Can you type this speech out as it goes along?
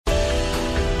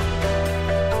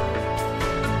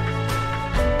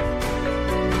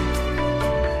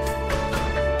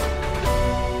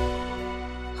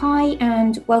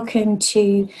and welcome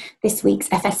to this week's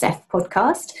FSF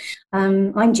podcast.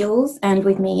 I'm Jules, and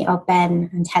with me are Ben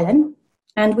and Helen.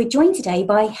 And we're joined today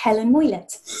by Helen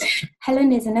Moylett.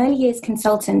 Helen is an early years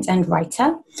consultant and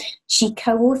writer. She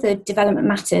co-authored Development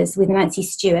Matters with Nancy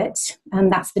Stewart,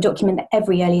 and that's the document that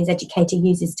every early years educator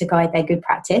uses to guide their good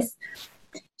practice.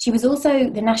 She was also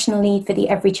the national lead for the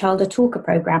Every Child a Talker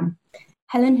programme.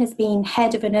 Helen has been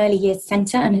head of an early years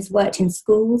centre and has worked in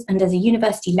schools and as a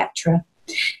university lecturer.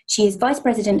 She is Vice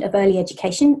President of Early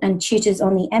Education and tutors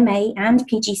on the MA and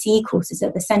PGCE courses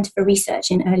at the Centre for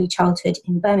Research in Early Childhood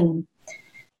in Birmingham.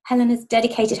 Helen has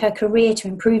dedicated her career to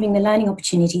improving the learning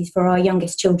opportunities for our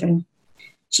youngest children.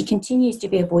 She continues to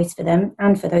be a voice for them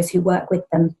and for those who work with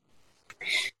them.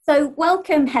 So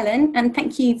welcome, Helen, and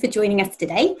thank you for joining us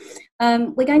today.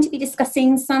 We're going to be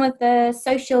discussing some of the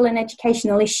social and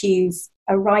educational issues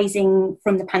arising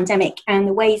from the pandemic and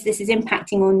the ways this is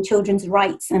impacting on children's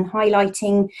rights and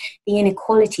highlighting the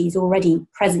inequalities already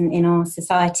present in our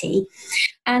society.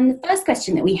 And the first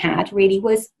question that we had really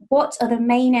was, what are the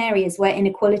main areas where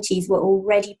inequalities were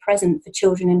already present for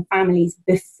children and families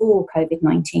before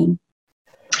COVID-19?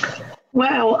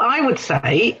 Well, I would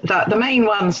say that the main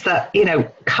ones that,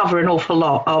 cover an awful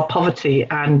lot are poverty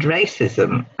and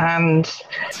racism. And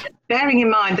bearing in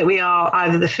mind that we are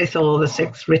either the fifth or the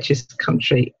sixth richest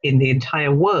country in the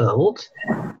entire world,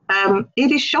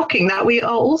 it is shocking that we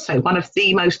are also one of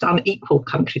the most unequal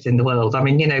countries in the world. I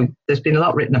mean, there's been a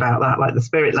lot written about that, like The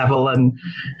Spirit Level and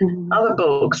other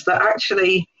books that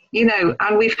actually,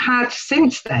 and we've had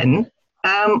since then,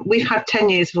 we've had 10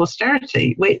 years of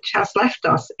austerity, which has left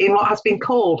us in what has been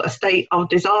called a state of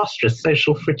disastrous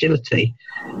social fragility,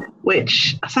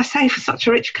 which, as I say, for such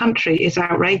a rich country is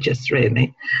outrageous,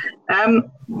 really.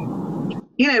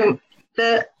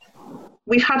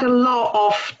 We've had a lot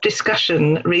of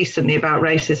discussion recently about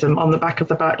racism on the back of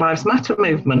the Black Lives Matter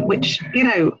movement, which,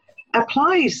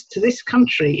 applies to this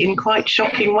country in quite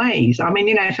shocking ways. I mean,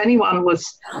 if anyone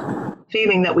was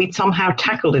feeling that we'd somehow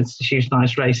tackled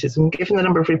institutionalised racism, given the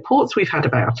number of reports we've had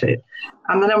about it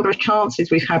and the number of chances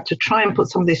we've had to try and put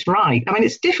some of this right. I mean,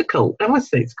 it's difficult.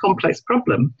 Obviously, it's a complex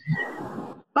problem.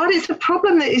 But it's a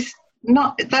problem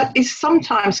that is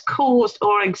sometimes caused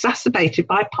or exacerbated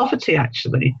by poverty,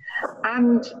 actually.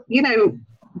 And,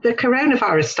 the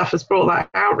coronavirus stuff has brought that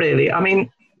out, really. I mean,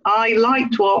 I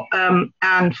liked what Anne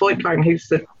Voigtwang, who's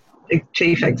the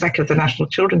chief executive of the National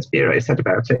Children's Bureau, said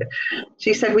about it.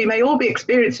 She said, we may all be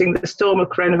experiencing the storm of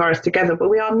coronavirus together, but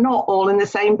we are not all in the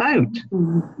same boat.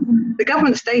 The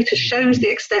government's data shows the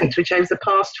extent to which over the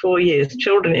past 4 years,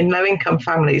 children in low-income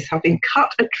families have been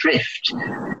cut adrift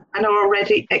and are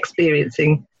already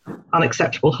experiencing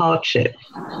unacceptable hardship.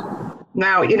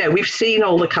 Now, we've seen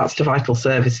all the cuts to vital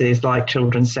services like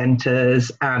children's centres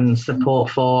and support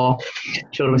for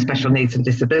children with special needs and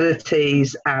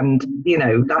disabilities, and,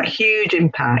 that huge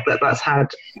impact that's had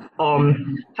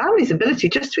on families' ability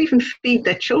just to even feed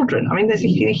their children. I mean, there's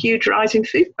a huge rise in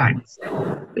food banks,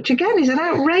 which again is an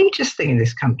outrageous thing in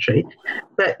this country.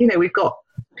 But, we've got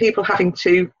people having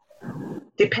to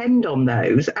depend on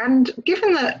those. And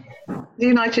given that the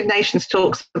United Nations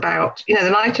talks about, the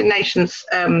United Nations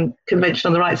Convention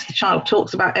on the Rights of the Child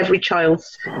talks about that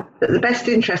the best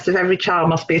interest of every child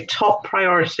must be a top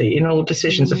priority in all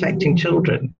decisions affecting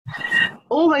children.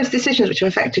 All those decisions which have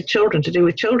affected children to do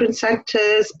with children's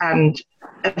centres and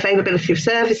availability of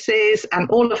services and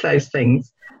all of those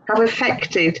things have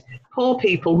affected poor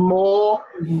people more,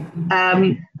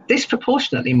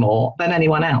 disproportionately more than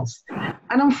anyone else.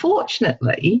 And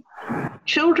unfortunately,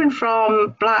 children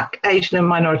from Black, Asian and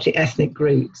minority ethnic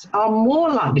groups are more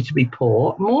likely to be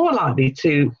poor, more likely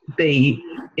to be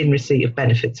in receipt of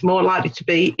benefits, more likely to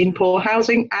be in poor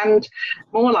housing, and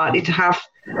more likely to have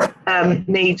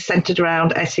needs centred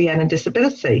around SEN and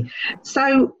disability.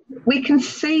 So we can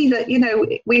see that,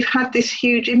 we've had this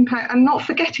huge impact, and not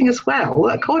forgetting as well,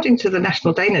 according to the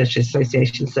National Day Nursery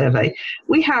Association survey,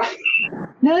 we have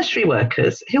nursery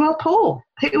workers who are poor,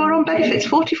 who are on benefits,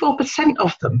 44%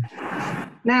 of them.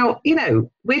 Now,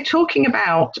 we're talking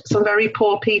about some very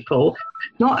poor people,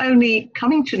 not only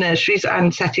coming to nurseries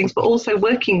and settings, but also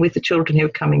working with the children who are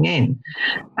coming in.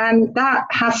 And that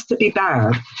has to be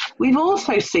bad. We've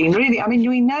also seen, really,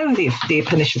 we know the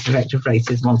pernicious effect of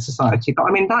racism on society, but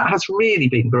that has really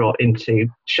been brought into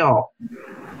sharp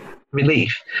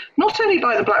relief, not only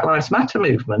by the Black Lives Matter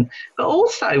movement, but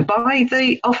also by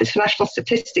the Office for National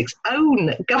Statistics'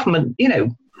 own government,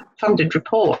 funded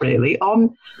report, really,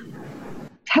 on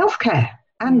healthcare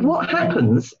and what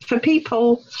happens for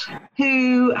people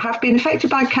who have been affected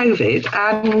by COVID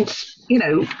and,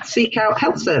 seek out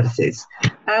health services.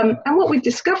 And what we've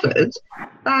discovered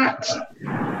that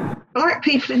black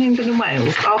people in England and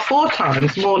Wales are 4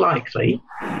 times more likely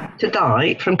to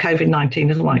die from COVID-19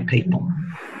 than white people.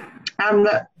 And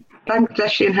that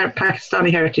Bangladeshi and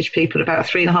Pakistani heritage people are about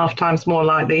 3.5 times more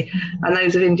likely, and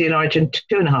those of Indian origin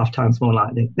 2.5 times more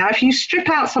likely. Now, if you strip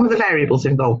out some of the variables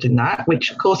involved in that,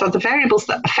 which of course are the variables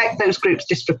that affect those groups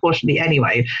disproportionately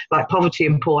anyway, like poverty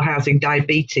and poor housing,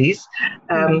 diabetes,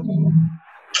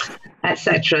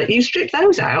 etc., you strip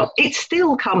those out, it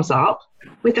still comes up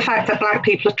with the fact that black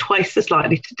people are twice as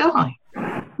likely to die.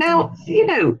 Now,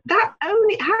 that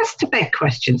only has to beg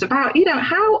questions about,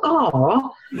 how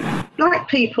are black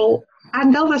people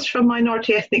and others from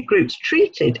minority ethnic groups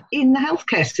treated in the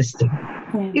healthcare system?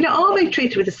 Yeah. Are they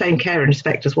treated with the same care and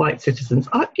respect as white citizens?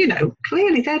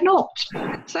 Clearly they're not.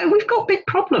 So we've got big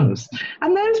problems.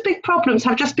 And those big problems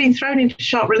have just been thrown into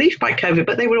sharp relief by COVID,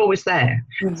 but they were always there.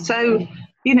 Mm-hmm. So,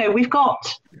 we've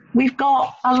got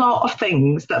a lot of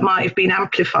things that might have been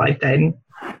amplified then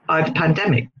by the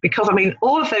pandemic, because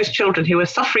all of those children who are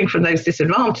suffering from those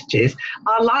disadvantages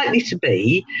are likely to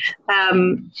be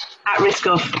at risk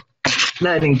of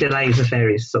learning delays of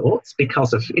various sorts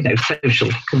because of social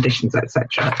conditions,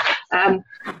 etc.,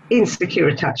 insecure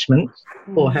attachment,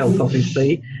 poor health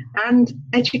obviously, and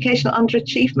educational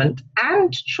underachievement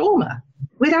and trauma,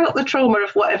 without the trauma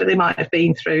of whatever they might have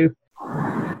been through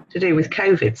to do with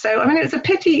COVID. So, it was a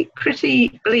pretty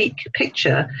bleak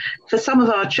picture for some of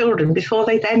our children before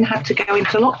they then had to go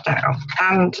into lockdown,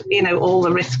 and, all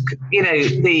the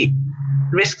the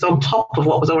risks on top of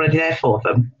what was already there for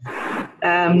them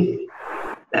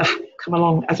have come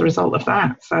along as a result of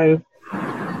that. So,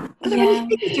 are there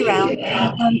any figures around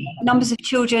numbers of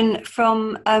children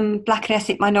from black and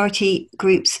ethnic minority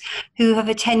groups who have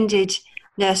attended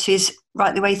nurseries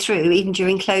right the way through, even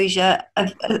during closure?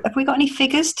 Have we got any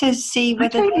figures to see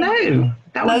whether? I don't know.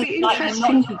 That would be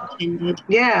interesting.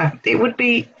 Yeah, it would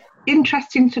be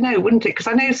interesting to know, wouldn't it? Because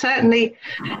I know certainly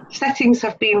settings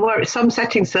have been worried. Some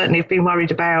settings certainly have been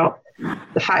worried about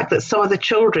the fact that some of the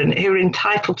children who are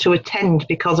entitled to attend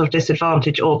because of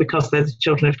disadvantage or because they're the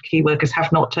children of key workers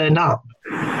have not turned up.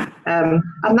 And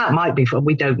that might be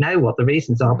we don't know what the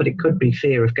reasons are, but it could be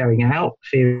fear of going out,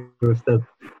 fear of the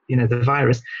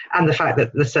virus, and the fact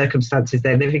that the circumstances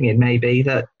they're living in may be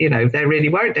that, they're really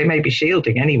worried. They may be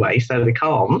shielding anyway, so they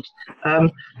can't.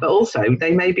 But also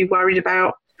they may be worried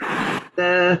about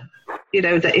that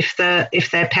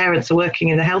if their parents are working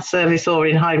in the health service or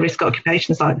in high risk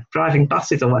occupations like driving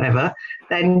buses or whatever,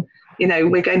 then,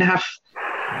 we're going to have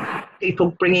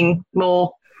people bringing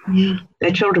more,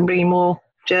 their children bringing more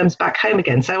germs back home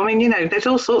again. So, there's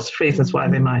all sorts of reasons why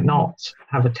they might not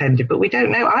have attended, but we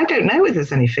don't know. I don't know if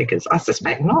there's any figures. I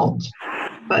suspect not,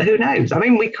 but who knows?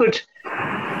 We could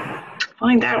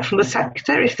find out from the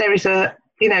secretary if there is where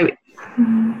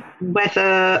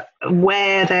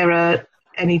there are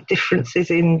any differences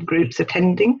in groups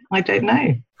attending. I don't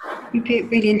know. It'd be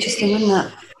really interesting, wouldn't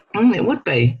it? It would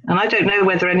be. And I don't know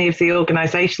whether any of the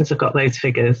organisations have got those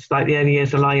figures, like the Early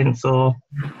Years Alliance or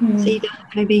CEDA,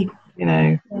 maybe.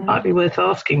 Might be worth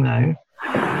asking though.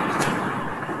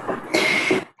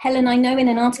 Helen, I know in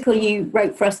an article you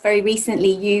wrote for us very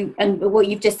recently, and what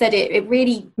you've just said, it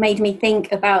really made me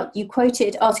think about, you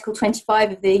quoted Article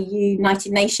 25 of the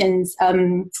United Nations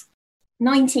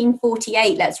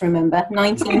 1948, let's remember,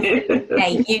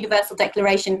 1948 Universal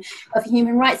Declaration of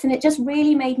Human Rights. And it just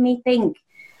really made me think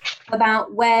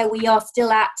about where we are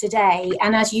still at today.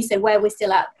 And as you said, where we're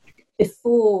still at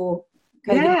before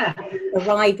COVID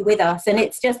arrived with us. And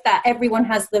it's just that everyone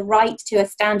has the right to a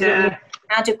standard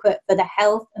adequate for the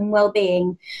health and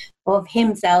well-being of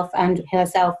himself and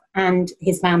herself and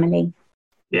his family.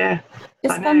 Yeah.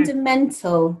 Just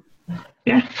fundamental.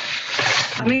 Yeah.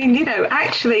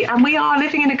 Actually, and we are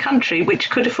living in a country which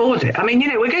could afford it.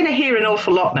 We're going to hear an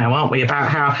awful lot now, aren't we, about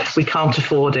how we can't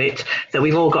afford it, that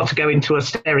we've all got to go into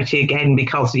austerity again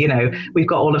because, we've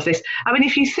got all of this.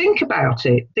 If you think about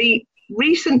it, the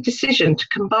recent decision to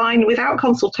combine, without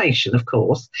consultation, of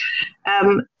course,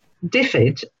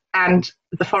 DFID and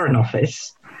the Foreign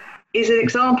Office is an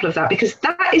example of that, because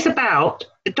that is about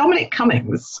Dominic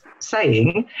Cummings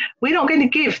saying, we're not going to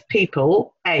give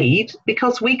people aid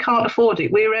because we can't afford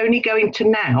it. We're only going to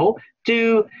now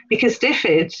because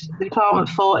DFID, the Department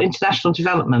for International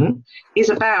Development, is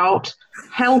about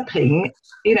helping,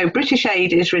 British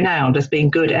aid is renowned as being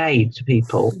good aid to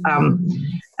people.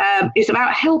 It's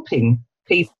about helping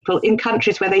people in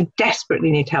countries where they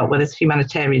desperately need help, where there's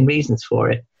humanitarian reasons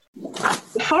for it.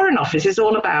 The Foreign Office is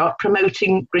all about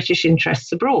promoting British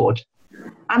interests abroad.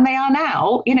 And they are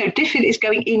now, DFID is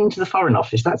going into the Foreign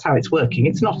Office. That's how it's working.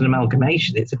 It's not an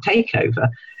amalgamation, it's a takeover.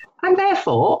 And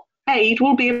therefore, aid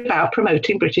will be about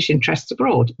promoting British interests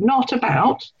abroad, not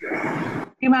about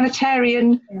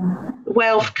humanitarian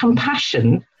wealth,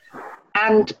 compassion,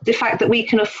 and the fact that we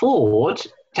can afford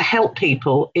to help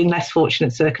people in less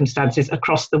fortunate circumstances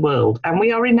across the world. And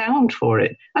we are renowned for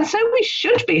it. And so we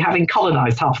should be having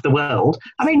colonised half the world.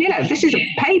 I mean, this is a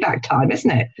payback time, isn't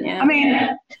it? Yeah. I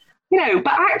mean,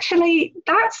 but actually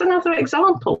that's another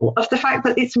example of the fact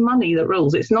that it's money that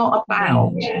rules. It's not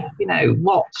about,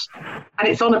 what, and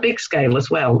it's on a big scale as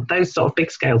well, those sort of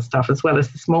big scale stuff as well as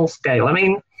the small scale. I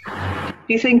mean,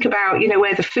 you think about,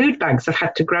 where the food banks have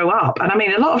had to grow up. And I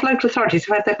mean, a lot of local authorities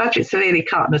have had their budgets severely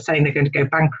cut and are saying they're going to go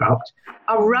bankrupt,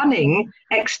 are running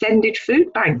extended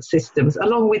food bank systems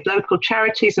along with local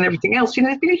charities and everything else.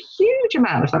 There's been a huge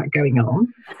amount of that going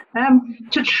on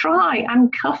to try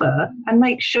and cover and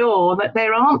make sure that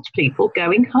there aren't people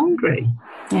going hungry.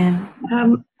 Yeah.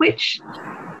 Which,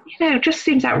 just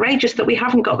seems outrageous that we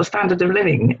haven't got the standard of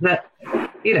living that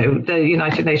the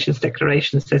United Nations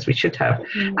Declaration says we should have.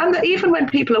 And that even when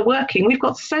people are working, we've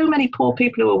got so many poor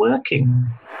people who are working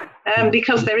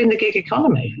because they're in the gig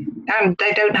economy and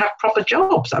they don't have proper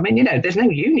jobs. I mean, there's no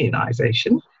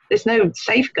unionisation, there's no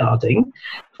safeguarding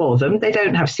for them. They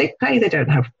don't have sick pay, they don't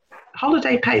have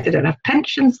holiday pay, they don't have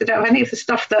pensions, they don't have any of the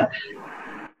stuff that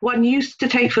one used to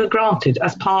take for granted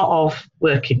as part of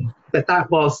working. That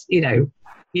was, your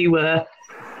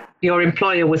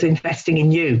employer was investing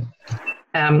in you.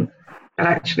 But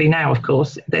actually now, of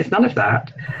course, there's none of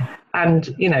that.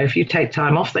 And, if you take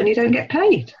time off, then you don't get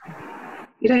paid.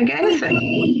 You don't get anything.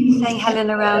 You're saying, Helen,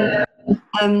 around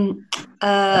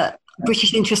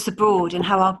British interests abroad and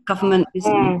how our government is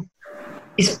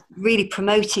really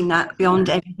promoting that beyond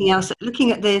everything else.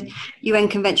 Looking at the UN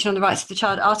Convention on the Rights of the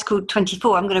Child, Article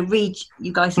 24, I'm going to read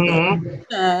you guys a bit. It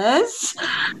says,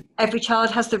 every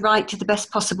child has the right to the best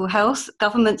possible health.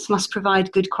 Governments must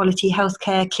provide good quality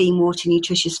healthcare, clean water,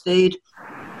 nutritious food,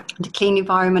 and a clean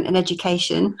environment and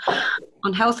education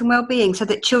on health and well-being so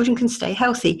that children can stay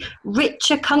healthy.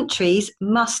 Richer countries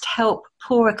must help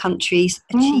poorer countries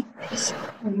achieve this.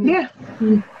 Yeah.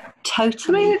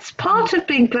 Totally. I mean, it's part of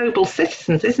being global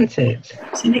citizens, isn't it?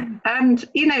 And,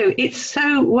 it's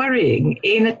so worrying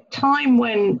in a time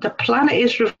when the planet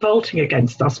is revolting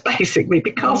against us, basically,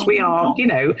 because we are,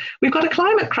 we've got a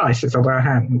climate crisis on our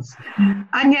hands.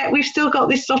 And yet we've still got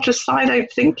this sort of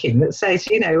side-out thinking that says,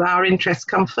 our interests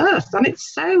come first. And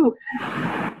it's so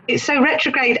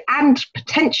retrograde, and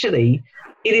potentially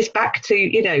it is back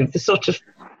to, the sort of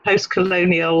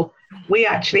post-colonial, we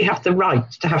actually have the right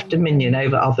to have dominion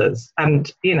over others. And,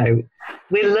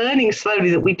 we're learning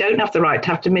slowly that we don't have the right to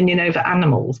have dominion over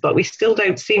animals, but we still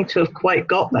don't seem to have quite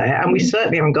got there. And we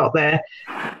certainly haven't got there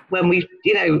when we,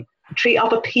 treat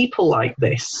other people like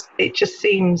this. It just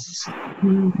seems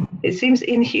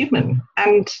inhuman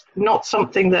and not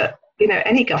something that,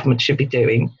 any government should be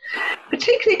doing,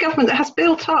 particularly a government that has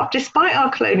built up, despite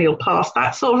our colonial past,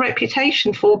 that sort of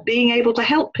reputation for being able to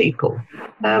help people.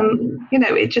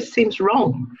 It just seems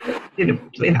wrong, to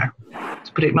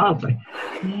put it mildly.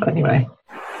 But anyway.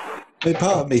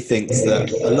 Part of me thinks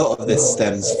that a lot of this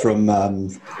stems from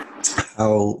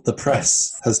how the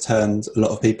press has turned a lot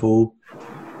of people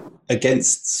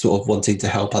against sort of wanting to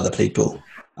help other people.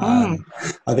 I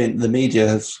think the media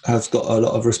has got a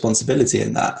lot of responsibility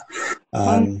in that,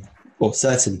 or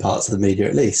certain parts of the media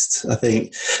at least. I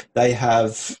think they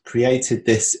have created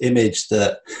this image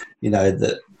that,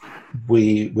 that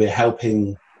we're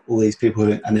helping all these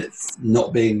people and it's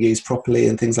not being used properly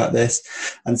and things like this.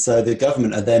 And so the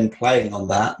government are then playing on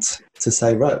that to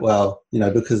say, right, well,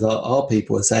 because our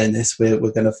people are saying this, we're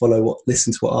going to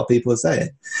listen to what our people are saying.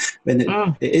 I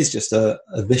mean, it is just a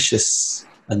vicious,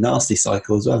 a nasty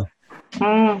cycle as well.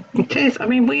 It is. I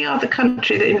mean, we are the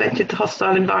country that invented the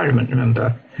hostile environment,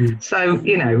 remember? So,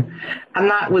 and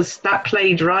that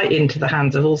played right into the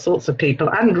hands of all sorts of people.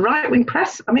 And right-wing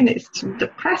press, I mean,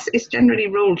 the press is generally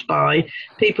ruled by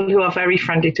people who are very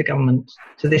friendly to government,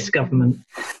 to this government,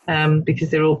 because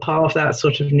they're all part of that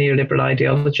sort of neoliberal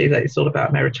ideology that it's all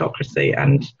about meritocracy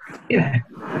and,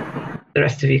 the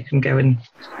rest of you can go and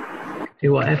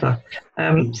do whatever.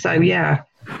 So, yeah.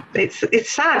 It's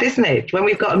sad, isn't it, when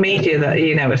we've got a media that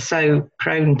are so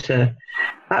prone to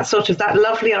that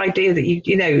lovely idea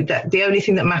that that the only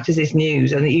thing that matters is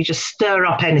news, and that you just stir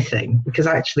up anything because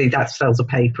actually that sells a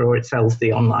paper or it sells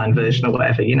the online version or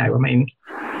whatever. I mean,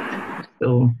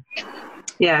 so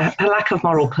yeah, a lack of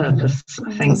moral purpose,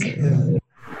 I think.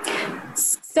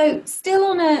 So still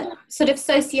on a sort of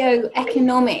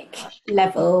socio-economic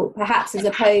level, perhaps as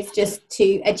opposed just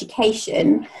to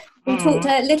education. We talked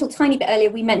a little tiny bit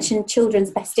earlier, we mentioned children's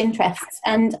best interests,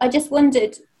 and I just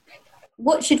wondered,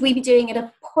 what should we be doing at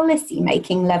a policy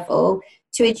making level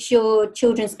to ensure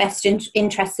children's best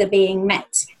interests are being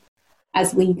met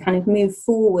as we kind of move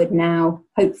forward now,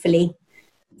 hopefully?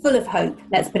 Full of hope,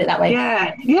 let's put it that way.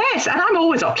 Yeah, yes, and I'm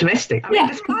always optimistic. I mean,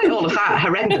 despite all of that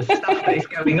horrendous stuff that is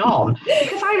going on,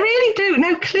 because I really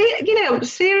do,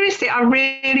 seriously, I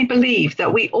really believe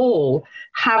that we all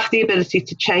have the ability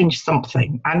to change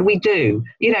something, and we do.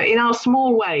 In our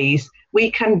small ways,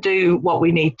 we can do what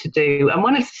we need to do. And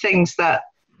one of the things that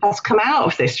has come out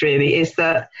of this really is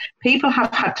that people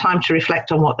have had time to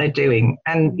reflect on what they're doing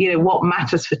and, what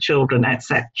matters for children,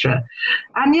 etc.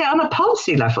 And on a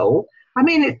policy level, I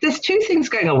mean, there's two things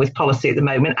going on with policy at the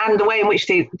moment and the way in which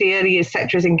the early years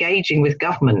sector is engaging with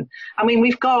government. I mean,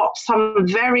 we've got some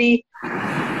very,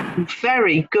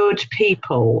 very good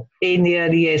people in the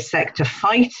early years sector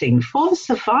fighting for the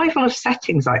survival of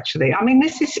settings, actually. I mean,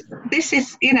 this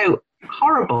is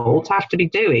horrible to have to be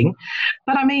doing,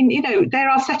 but I mean, there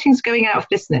are settings going out of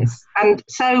business, and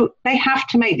so they have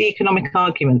to make the economic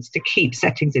arguments to keep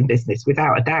settings in business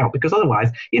without a doubt, because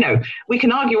otherwise, we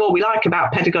can argue all we like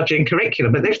about pedagogy and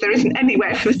curriculum, but if there isn't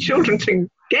anywhere for the children to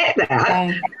get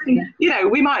there,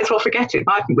 we might as well forget it,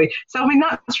 mightn't we? So I mean,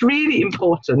 that's really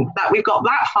important that we've got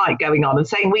that fight going on and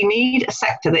saying we need a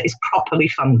sector that is properly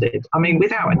funded. I mean,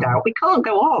 without a doubt, we can't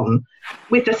go on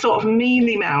with the sort of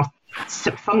mealy-mouthed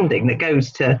funding that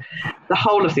goes to the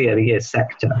whole of the early years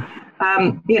sector,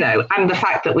 and the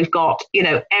fact that we've got,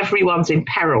 everyone's in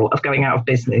peril of going out of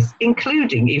business,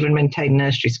 including even maintained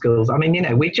nursery schools. I mean,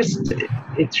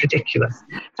 it's ridiculous.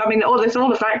 So I mean, there's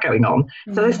all of that going on.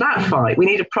 So there's that fight. We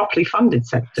need a properly funded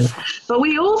sector, but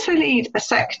we also need a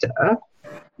sector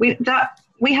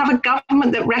we have a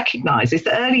government that recognises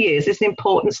that early years is an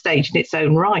important stage in its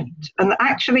own right, and that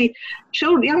actually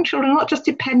young children are not just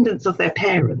dependents of their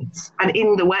parents and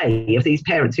in the way of these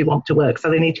parents who want to work, so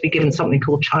they need to be given something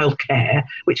called childcare,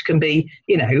 which can be,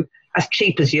 as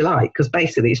cheap as you like, because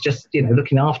basically it's just,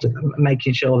 looking after them and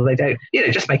making sure they don't,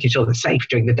 just making sure they're safe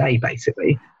during the day,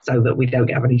 basically, so that we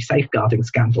don't have any safeguarding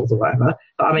scandals or whatever.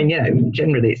 But I mean,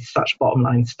 generally it's such bottom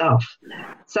line stuff.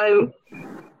 So,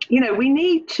 we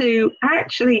need to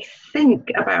actually think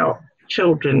about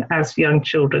children as young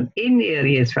children in the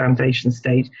early years foundation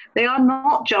stage. They are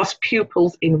not just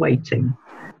pupils in waiting.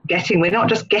 We're not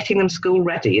just getting them school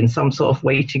ready in some sort of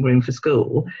waiting room for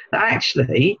school. But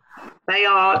actually, they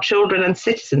are children and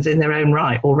citizens in their own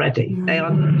right already. They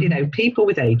are, people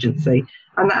with agency,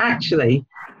 and that actually,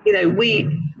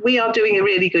 we are doing a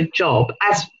really good job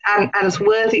as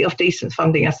worthy of decent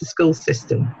funding as the school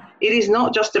system. It is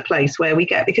not just a place where we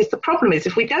get, because the problem is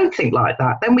if we don't think like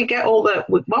that, then we get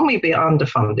we be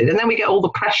underfunded, and then we get all the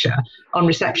pressure on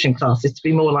reception classes to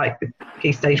be more like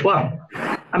Key Stage 1.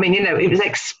 I mean, it was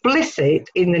explicit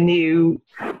in the new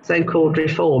so-called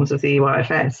reforms of the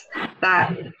EYFS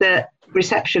that the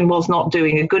reception was not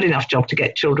doing a good enough job to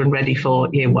get children ready for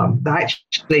year 1. That's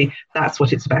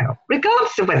what it's about,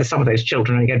 regardless of whether some of those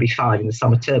children are going to be 5 in the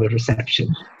summer term of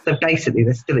reception. So basically,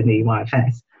 they're still in the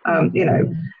EYFS. When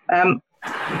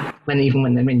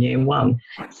they're in year 1.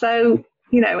 So,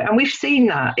 and we've seen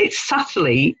that. It's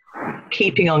subtly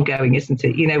keeping on going, isn't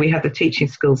it? We had the Teaching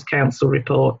Schools Council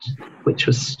report, which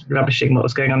was rubbishing what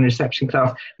was going on in the reception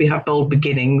class. We have Bold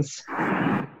Beginnings,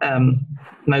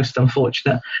 most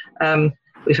unfortunate.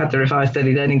 We've had the revised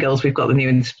early learning goals. We've got the new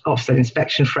Ofsted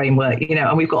inspection framework,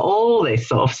 and we've got all this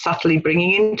sort of subtly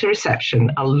bringing into reception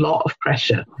a lot of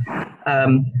pressure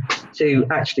to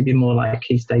actually be more like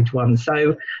Key Stage 1.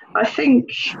 So I think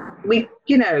we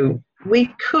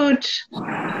could,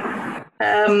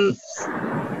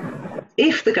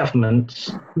 if the government,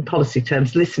 in policy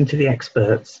terms, listen to the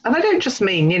experts, and I don't just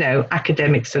mean,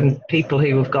 academics and people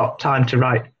who have got time to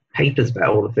write papers about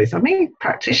all of this. I mean,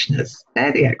 practitioners,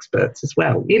 they're the experts as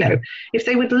well. If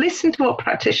they would listen to what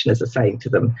practitioners are saying to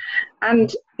them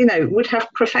and, would have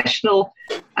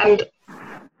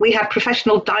we had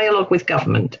professional dialogue with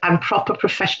government and proper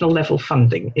professional level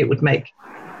funding, it would make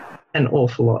an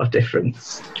awful lot of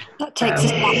difference. That takes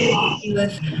us back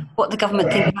to what the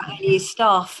government think about early years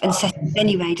staff and settings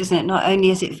anyway, doesn't it? Not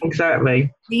only is it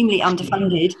exactly extremely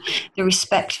underfunded, the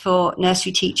respect for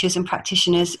nursery teachers and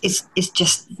practitioners is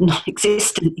just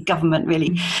non-existent in government,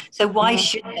 really. So why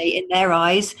should they, in their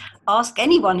eyes, ask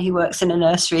anyone who works in a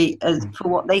nursery for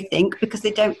what they think, because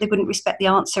they wouldn't respect the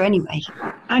answer anyway.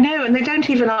 I know, and they don't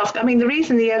even ask. I mean, the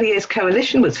reason the Early Years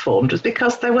Coalition was formed was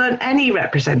because there weren't any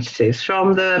representatives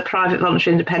from the private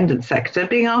voluntary independent sector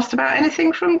being asked about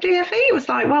anything from DFE. It was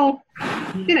like, well,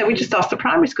 we just asked the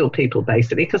primary school people,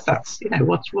 basically, because that's,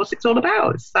 what it's all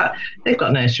about. It's that they've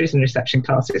got nurseries and reception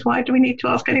classes. Why do we need to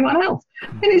ask anyone else?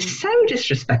 And it's so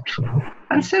disrespectful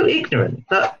and so ignorant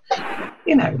that,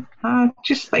 I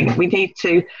just think we need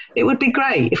to, it would be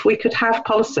great if we could have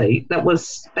policy that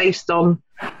was based on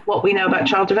what we know about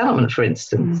child development, for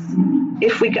instance.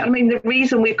 The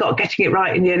reason we've got Getting It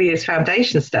Right in the Early Years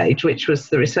Foundation stage, which was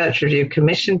the research review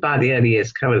commissioned by the Early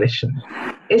Years Coalition,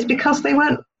 is because they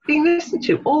weren't being listened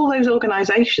to. All those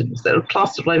organisations that were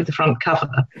plastered all over the front cover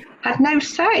had no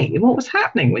say in what was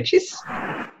happening, which is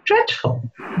dreadful,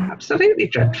 absolutely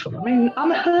dreadful.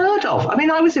 Unheard of.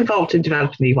 I was involved in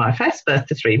developing the EYFS, Birth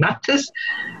to Three Matters,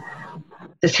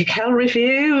 the Tickell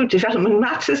Review, Development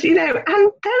Matters, and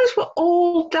those were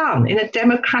all done in a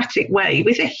democratic way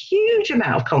with a huge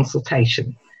amount of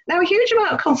consultation. Now, a huge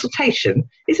amount of consultation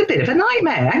is a bit of a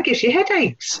nightmare and gives you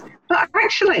headaches, but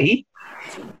actually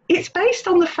it's based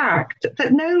on the fact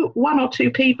that no one or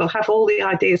two people have all the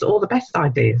ideas or the best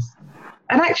ideas.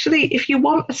 And actually, if you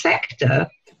want a sector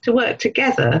to work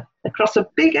together across a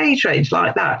big age range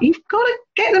like that, you've got to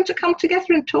get them to come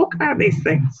together and talk about these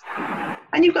things.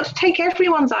 And you've got to take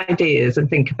everyone's ideas and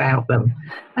think about them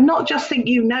and not just think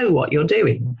you know what you're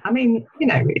doing.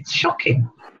 It's shocking.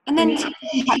 And then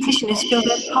practitioners feel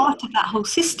they're part of that whole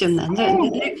system then,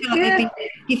 don't they? They don't feel like they've been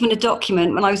given a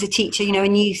document. When I was a teacher, a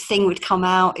new thing would come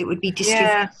out, it would be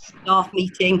distributed at a staff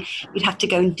meeting, you'd have to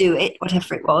go and do it,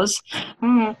 whatever it was.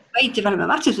 The way Development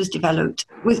Matters was developed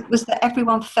was that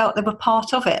everyone felt they were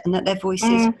part of it and that their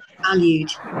voices were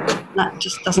valued. That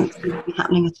just doesn't seem to be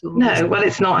happening at all. No, well,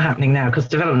 it's not happening now because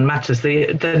Development Matters,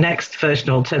 the next version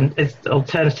of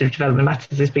Alternative Development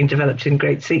Matters is being developed in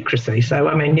great secrecy. So,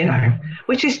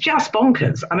 which is just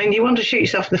bonkers. You want to shoot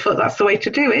yourself in the foot, that's the way to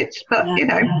do it. But,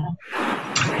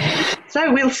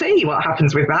 So we'll see what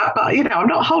happens with that. But, I'm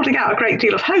not holding out a great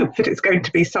deal of hope that it's going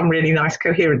to be some really nice,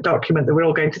 coherent document that we're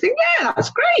all going to think, yeah, that's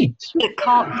great. It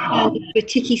can't be turned into a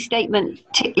ticky statement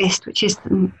tick list, which is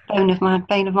the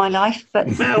bane of my life. But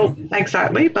well,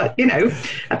 exactly. But,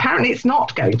 apparently it's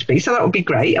not going to be. So that would be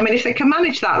great. If they can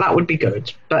manage that, that would be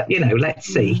good. But, let's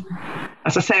see.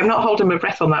 As I say, I'm not holding my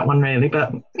breath on that one, really.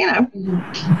 But,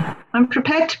 I'm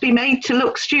prepared to be made to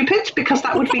look stupid because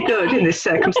that would be good in this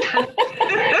circumstance.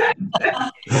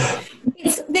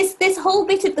 It's this whole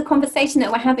bit of the conversation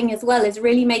that we're having as well is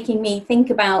really making me think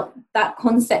about that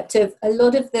concept of a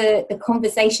lot of the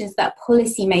conversations that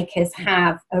policymakers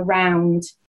have around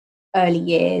early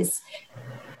years.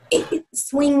 It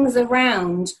swings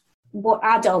around what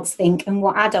adults think and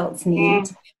what adults need,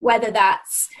 whether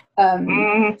that's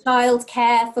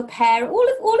childcare for parents,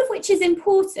 all of which is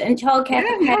important. Childcare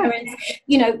for parents,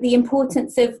 the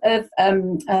importance of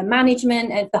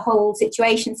management of the whole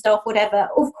situation, staff, whatever.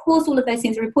 Of course, all of those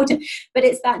things are important, but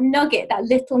it's that nugget, that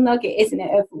little nugget, isn't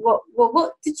it? Of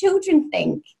what do children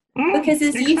think? Because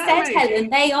as you said, Helen,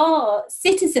 they are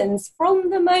citizens from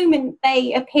the moment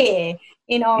they appear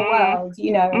in our world,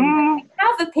 and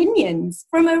have opinions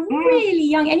from a really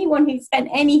young, anyone who's spent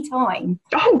any time.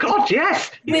 Oh God,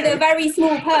 yes. With a very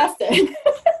small person.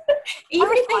 Even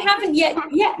if they haven't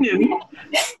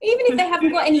even if they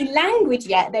haven't got any language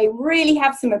yet, they really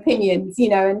have some opinions,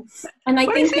 and I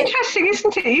think it's interesting,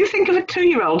 isn't it? You think of a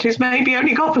 2-year-old who's maybe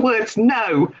only got the words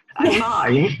no and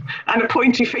mine and a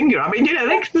pointy finger. They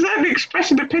can certainly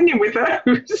express an opinion with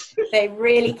those. They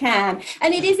really can.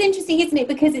 And it is interesting, isn't it?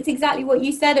 Because it's exactly what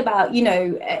you said about,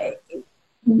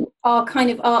 our kind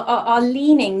of our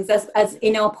leanings as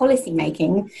in our policy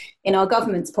making, in our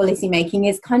government's policy making,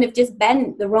 is kind of just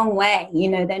bent the wrong way.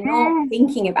 They're not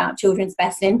thinking about children's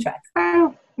best interests.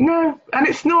 Oh, no. And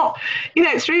it's not,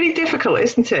 it's really difficult,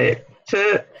 isn't it,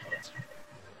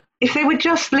 if they would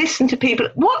just listen to people.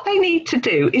 What they need to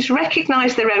do is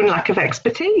recognise their own lack of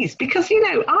expertise, because,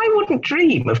 I wouldn't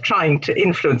dream of trying to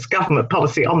influence government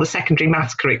policy on the secondary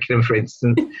maths curriculum, for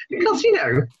instance, because,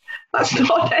 that's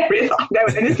not an area that I know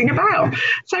anything about.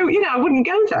 So, I wouldn't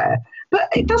go there. But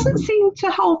it doesn't seem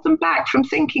to hold them back from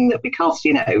thinking that because,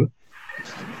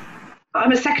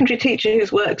 I'm a secondary teacher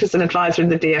who's worked as an advisor in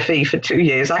the DFE for 2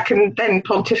 years, I can then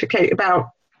pontificate about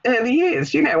early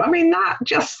years. That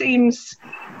just seems...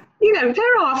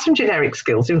 there are some generic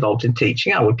skills involved in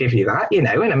teaching, I would give you that,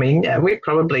 and we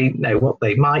probably know what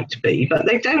they might be, but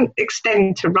they don't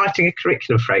extend to writing a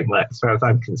curriculum framework as far as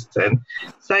I'm concerned.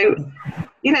 So,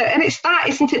 and it's that,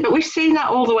 isn't it? But we've seen that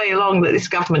all the way along, that this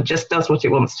government just does what it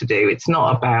wants to do. It's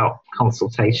not about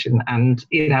consultation. And,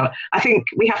 I think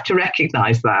we have to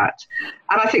recognise that.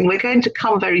 And I think we're going to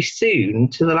come very soon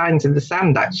to the lines in the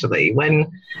sand, actually,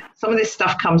 when some of this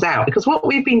stuff comes out. Because what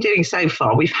we've been doing so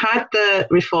far, we've had the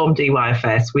reformed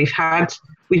EYFS,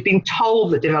 we've been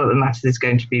told that Development Matters is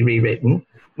going to be rewritten.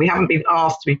 We haven't been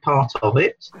asked to be part of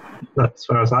it, as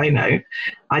far as I know.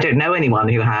 I don't know anyone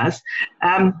who has.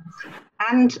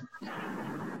 And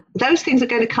those things are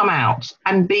going to come out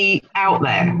and be out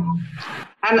there.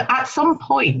 And at some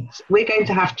point, we're going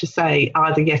to have to say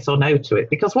either yes or no to it,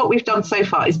 because what we've done so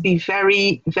far is be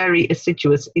very, very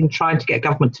assiduous in trying to get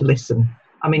government to listen.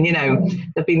 I mean, you know,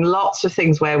 there have been lots of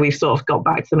things where we've sort of got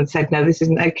back to them and said, no, this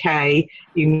isn't okay.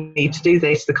 You need to do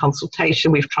this. The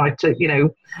consultation, we've tried to, you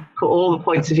know, put all the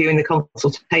points of view in the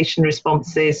consultation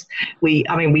responses. We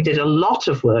did a lot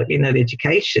of work in early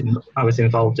education. I was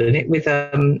involved in it with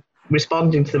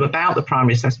responding to them about the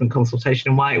primary assessment consultation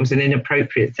and why it was an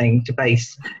inappropriate thing to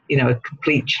base, you know, a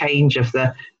complete change of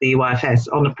the EYFS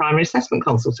on a primary assessment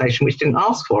consultation, which didn't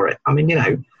ask for it. I mean, you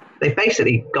know, they've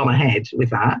basically gone ahead with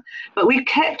that. But we've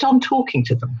kept on talking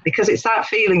to them because it's that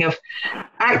feeling of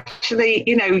actually,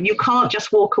 you know, you can't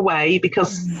just walk away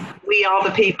because we are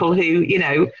the people who, you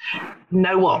know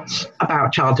what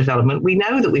about child development. We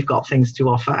know that we've got things to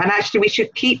offer, and actually we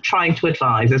should keep trying to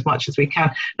advise as much as we can.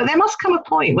 But there must come a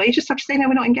point where you just have to say, no,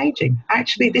 we're not engaging.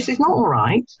 Actually, this is not all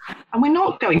right, and we're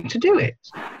not going to do it.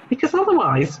 Because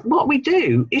otherwise, what we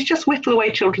do is just whittle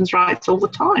away children's rights all the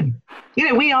time. You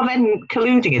know, we are then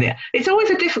colluding in it. It's always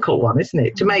a difficult one, isn't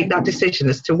it, to make that decision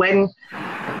as to when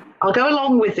I'll go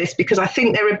along with this because I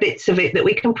think there are bits of it that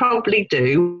we can probably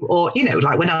do. Or, you know,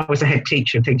 like when I was a head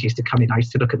teacher and things used to come in, I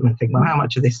used to look at them and think, well, how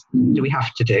much of this do we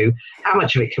have to do? How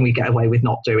much of it can we get away with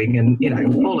not doing? And, you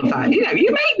know, all of that. You know, you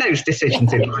make those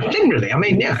decisions in life, generally. I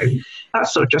mean, you know,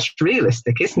 that's sort of just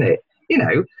realistic, isn't it? You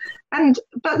know,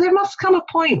 but there must come a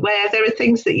point where there are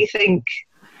things that you think,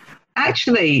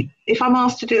 actually, if I'm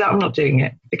asked to do that, I'm not doing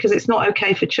it because it's not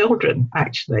okay for children,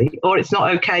 actually, or it's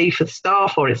not okay for the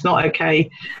staff, or it's not okay,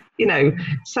 you know.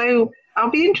 So I'll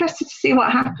be interested to see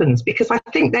what happens because I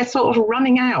think they're sort of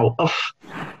running out of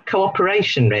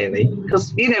cooperation, really,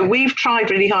 because, you know, we've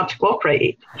tried really hard to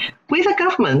cooperate with a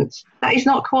government that is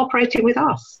not cooperating with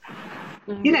us.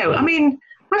 You know, I mean,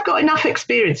 I've got enough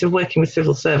experience of working with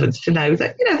civil servants to know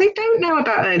that, you know, they don't know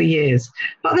about early years,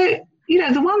 but they, you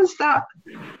know, the ones that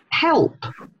help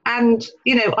and,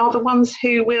 you know, are the ones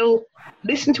who will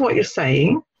listen to what you're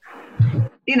saying,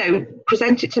 you know,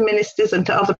 present it to ministers and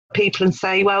to other people and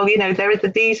say, well, you know,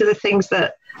 these are the things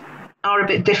that are a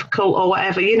bit difficult or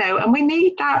whatever, you know, and we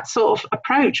need that sort of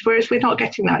approach, whereas we're not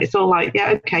getting that. It's all like,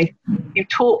 yeah, okay, you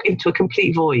talk into a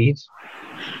complete void.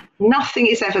 Nothing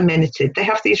is ever minuted. They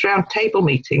have these round table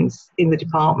meetings in the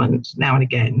department now and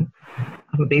again. I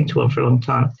haven't been to one for a long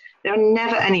time. There are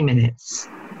never any minutes.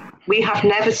 We have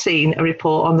never seen a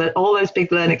report on all those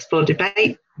big Learn, Explore,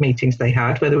 Debate meetings they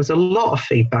had, where there was a lot of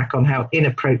feedback on how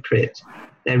inappropriate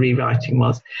their rewriting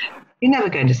was. You're never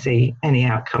going to see any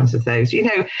outcomes of those, you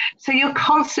know. So you're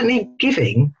constantly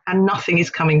giving and nothing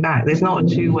is coming back. There's not a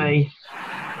two-way.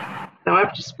 So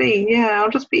I'll just be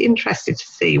interested to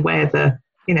see where the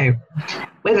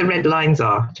red lines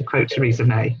are, to quote Theresa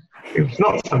May. It's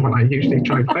not someone I usually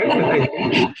try and quote.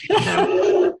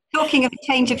 Talking of a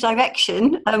change of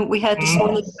direction, we heard this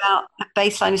morning about a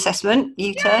baseline assessment,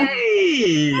 U-turn.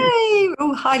 Yay! We're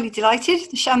all highly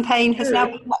delighted. The champagne has now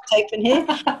been cracked open here.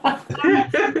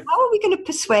 How are we going to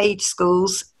persuade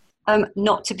schools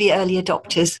not to be early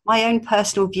adopters? My own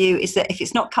personal view is that if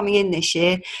it's not coming in this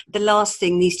year, the last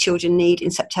thing these children need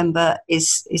in September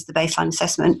is the baseline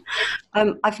assessment.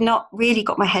 I've not really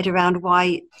got my head around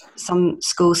why some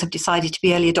schools have decided to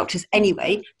be early adopters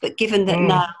anyway, but given that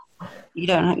now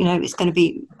it's going to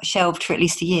be shelved for at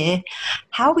least a year,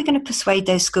 how are we going to persuade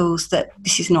those schools that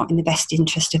this is not in the best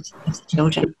interest of the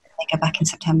children when they go back in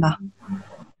September?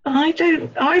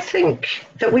 I think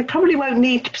that we probably won't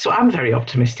need to. So I'm very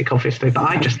optimistic, obviously, but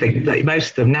I just think that most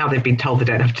of them, now they've been told they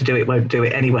don't have to do it, won't do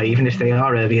it anyway, even if they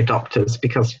are early adopters,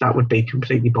 because that would be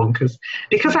completely bonkers.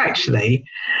 Because actually,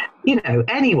 you know,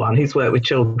 anyone who's worked with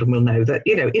children will know that,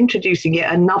 you know, introducing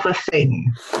yet another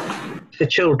thing for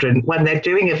children when they're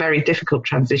doing a very difficult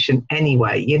transition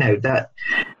anyway, you know, that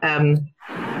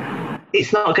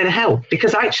it's not going to help,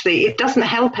 because actually it doesn't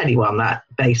help anyone, that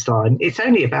baseline. It's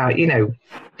only about, you know,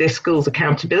 their school's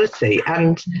accountability.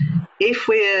 And if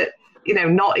we're, you know,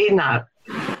 not in that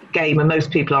game and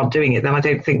most people aren't doing it, then I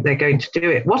don't think they're going to do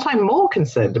it. What I'm more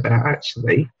concerned about,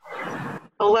 actually,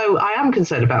 although I am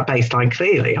concerned about baseline,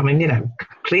 clearly, I mean, you know,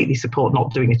 completely support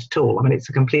not doing it at all. I mean, it's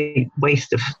a complete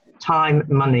waste of time,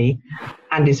 money,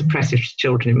 and is oppressive to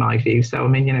children, in my view. So, I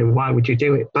mean, you know, why would you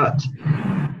do it? But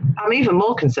I'm even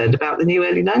more concerned about the new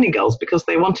early learning goals, because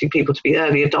they're wanting people to be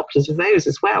early adopters of those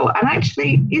as well. And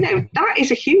actually, you know, that is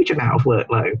a huge amount of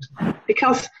workload,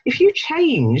 because if you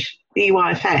change the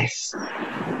EYFS,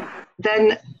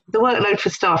 then the workload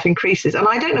for staff increases. And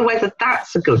I don't know whether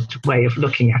that's a good way of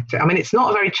looking at it. I mean, it's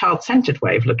not a very child-centred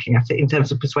way of looking at it in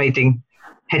terms of persuading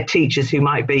head teachers who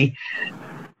might be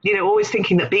always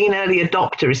thinking that being an early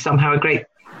adopter is somehow a great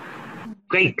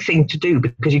thing to do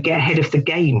because you get ahead of the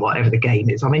game, whatever the game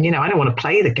is. I mean, I don't want to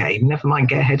play the game, never mind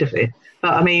get ahead of it.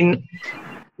 But I mean,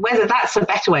 whether that's a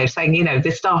better way of saying,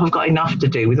 the staff have got enough to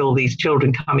do with all these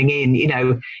children coming in,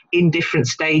 in different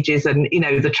stages, and,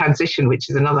 the transition, which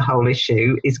is another whole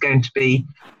issue, is going to be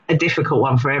a difficult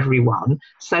one for everyone.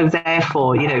 So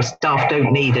therefore, staff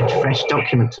don't need a fresh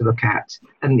document to look at.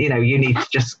 And, you need to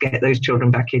just get those children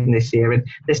back in this year. And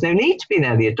there's no need to be an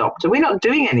early adopter. We're not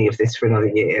doing any of this for another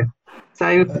year. So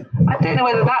I don't know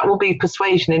whether that will be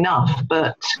persuasion enough,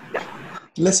 but...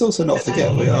 Let's also not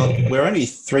forget we're only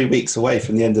 3 weeks away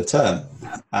from the end of term,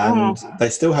 and they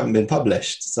still haven't been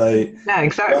published. So no,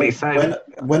 exactly.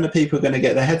 When are people going to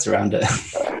get their heads around it?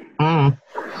 I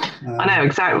know,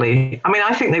 exactly. I mean,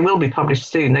 I think they will be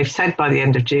published soon. They've said by the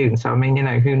end of June. So I mean,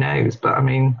 who knows? But I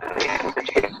mean,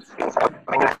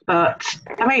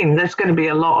 there's going to be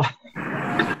a lot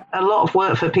of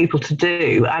work for people to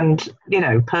do, and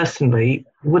personally,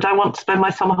 would I want to spend my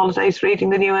summer holidays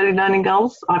reading the new early learning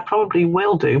goals? I probably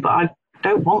will do, but I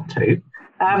don't want to.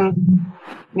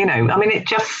 It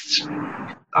just,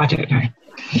 I don't know.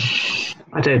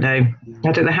 I don't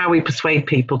know how we persuade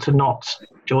people to not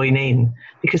join in,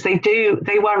 because they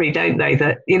worry, don't they,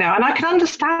 that, and I can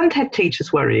understand head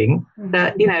teachers worrying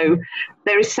that,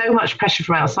 there is so much pressure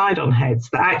from outside on heads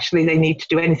that actually they need to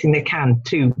do anything they can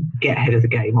to get ahead of the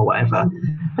game or whatever.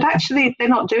 But actually they're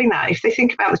not doing that. If they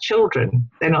think about the children,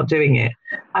 they're not doing it.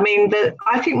 I mean,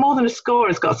 I think More Than a Score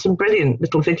has got some brilliant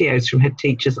little videos from head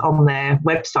teachers on their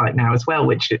website now as well,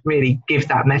 which really gives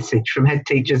that message from head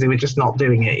teachers who are just not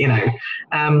doing it,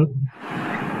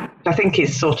 I think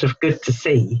it's sort of good to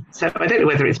see. So I don't know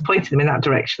whether it's pointing them in that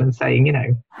direction and saying,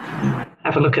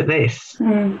 have a look at this.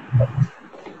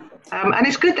 And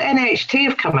it's good that NAHT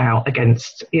have come out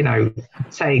against,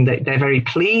 saying that they're very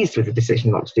pleased with the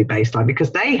decision not to do baseline,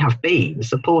 because they have been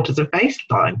supporters of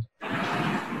baseline.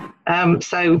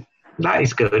 So that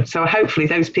is good. So hopefully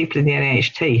those people in the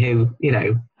NAHT who,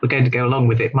 were going to go along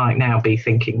with it might now be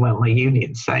thinking, well, my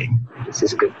union's saying this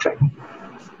is a good thing.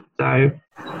 So,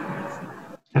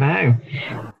 I don't know.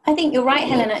 I think you're right,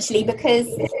 Helen, actually, because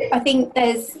I think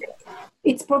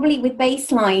it's probably with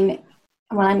baseline,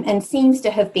 and seems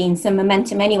to have been some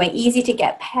momentum anyway, easy to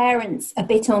get parents a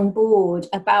bit on board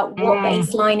about what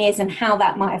baseline is and how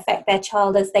that might affect their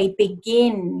child as they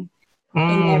begin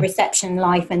in their reception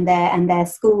life and their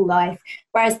school life.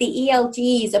 Whereas the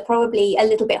ELGs are probably a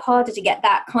little bit harder to get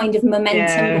that kind of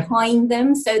momentum behind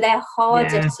them. So they're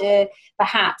harder to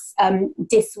perhaps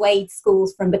dissuade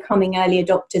schools from becoming early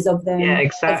adopters of them. Yeah,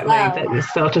 exactly.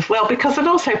 As well. Because and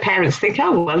also parents think,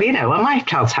 oh, well, my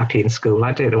child's happy in school.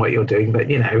 I don't know what you're doing, but,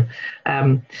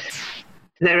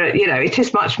 it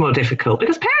is much more difficult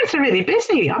because parents are really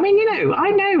busy. I mean,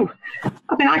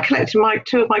 I collected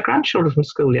two of my grandchildren from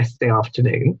school yesterday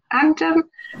afternoon, and,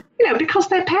 because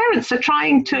their parents are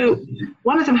trying to,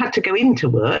 one of them had to go into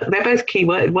work. They're both key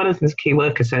work. One of them's a key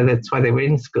worker, so that's why they were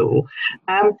in school.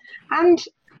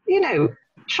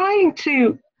 Trying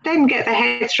to then get their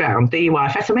heads around the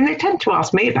EYFS. I mean, they tend to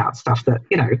ask me about stuff that,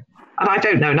 and I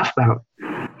don't know enough about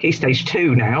Key Stage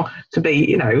 2 now to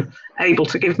be, able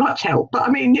to give much help. But I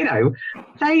mean, they're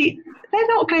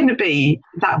not going to be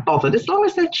that bothered as long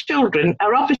as their children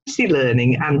are obviously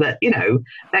learning and that,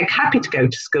 they're happy to go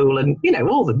to school and,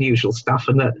 all the usual stuff.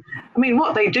 And that, I mean,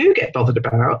 what they do get bothered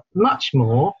about much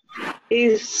more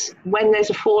is when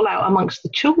there's a fallout amongst the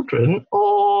children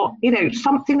or,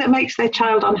 something that makes their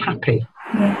child unhappy.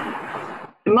 Yeah.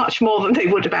 Much more than they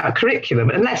would about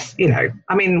curriculum, unless, we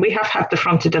have had the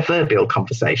fronted adverbial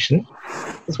conversation,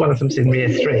 because one of them's in Year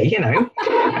 3,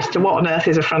 as to what on earth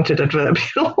is a fronted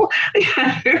adverbial.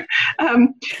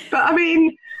 But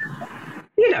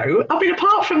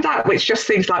apart from that, which just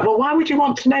seems like, well, why would you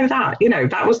want to know that?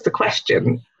 That was the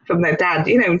question from their dad,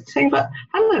 saying, but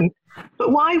Helen,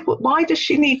 but why does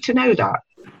she need to know that?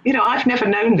 I've never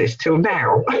known this till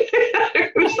now.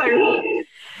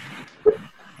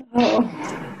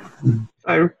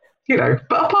 So,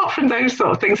 but apart from those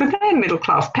sort of things, and then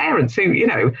middle-class parents who,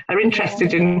 are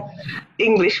interested in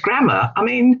English grammar. I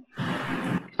mean,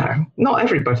 not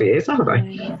everybody is, are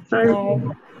they?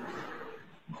 So,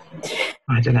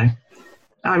 I don't know.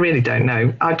 I really don't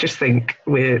know. I just think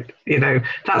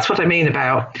that's what I mean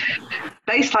about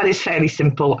baseline is fairly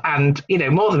simple and,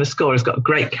 More Than a Score has got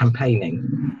great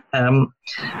campaigning.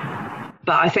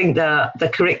 But I think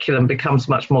the curriculum becomes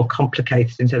much more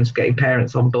complicated in terms of getting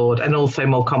parents on board, and also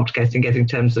more complicated in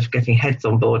terms of getting heads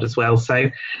on board as well. So,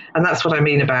 and that's what I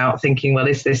mean about thinking, well,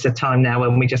 is this a time now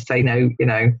when we just say, no,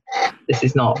 this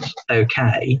is not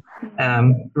okay,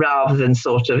 rather than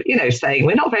sort of, saying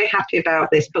we're not very happy about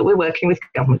this, but we're working with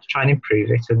government to try and improve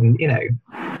it.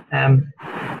 And,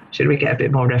 should we get a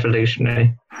bit more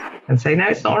revolutionary and say, no,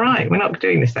 it's not right, we're not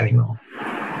doing this anymore.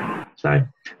 So,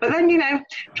 but then,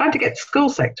 trying to get the school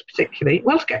sector particularly,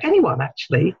 well, to get anyone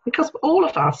actually, because all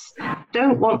of us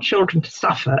don't want children to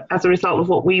suffer as a result of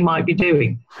what we might be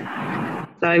doing.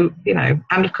 So,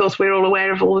 and of course we're all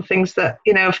aware of all the things that,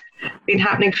 have been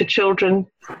happening for children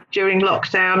during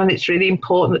lockdown, and it's really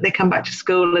important that they come back to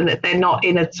school and that they're not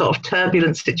in a sort of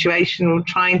turbulent situation. We're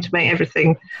trying to make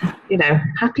everything,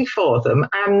 happy for them,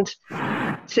 and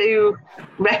to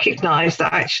recognise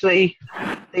that actually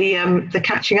the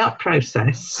catching up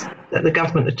process that the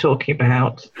government are talking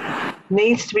about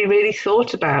needs to be really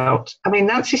thought about. I mean,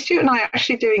 Nancy Stewart and I are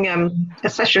actually doing a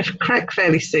session for CREC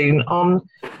fairly soon on,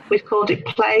 we've called it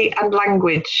Play and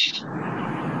Language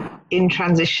in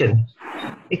Transition,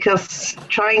 because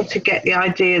trying to get the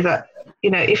idea that,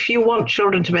 if you want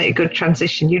children to make a good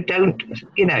transition, you don't,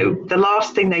 the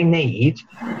last thing they need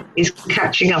is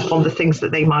catching up on the things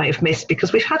that they might have missed,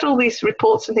 because we've had all these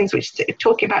reports and things which are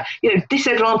talking about,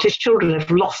 disadvantaged children have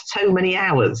lost so many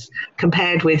hours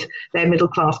compared with their middle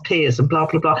class peers and blah,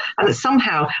 blah, blah. And that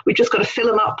somehow we've just got to fill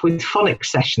them up with phonics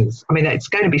sessions. I mean, it's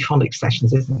going to be phonics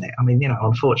sessions, isn't it? I mean,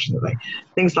 unfortunately,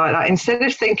 things like that. Instead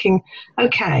of thinking,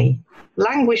 okay,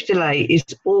 language delay is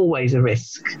always a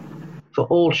risk for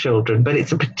all children, but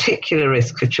it's a particular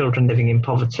risk for children living in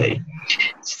poverty.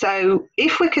 So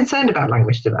if we're concerned about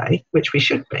language delay, which we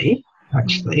should be,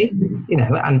 actually,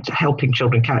 and helping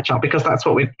children catch up, because that's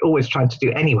what we're always trying to do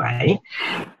anyway,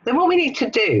 then what we need to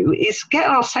do is get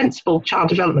our sensible child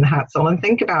development hats on and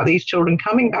think about these children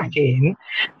coming back in.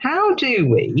 How do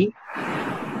we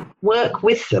work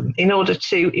with them in order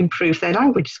to improve their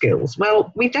language skills?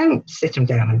 Well, we don't sit them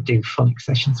down and do phonics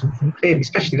sessions with them, clearly,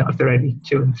 especially not if they're only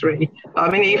 2 and 3. I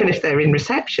mean, even if they're in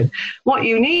reception, what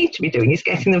you need to be doing is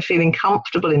getting them feeling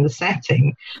comfortable in the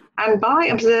setting. And by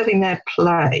observing their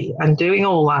play and doing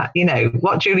all that,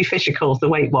 what Julie Fisher calls the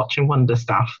Wait, Watch and Wonder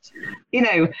stuff,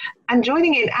 and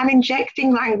joining in and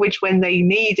injecting language when they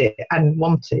need it and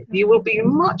want it, you will be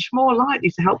much more likely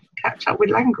to help them catch up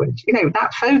with language.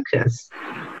 That focus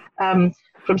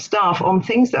from staff on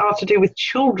things that are to do with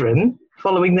children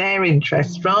following their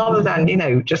interests, rather than,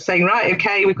 just saying, right,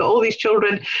 okay, we've got all these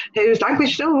children whose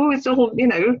language, is all,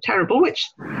 terrible, which,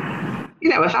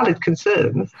 are valid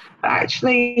concerns. But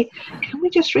actually, can we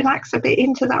just relax a bit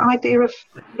into that idea of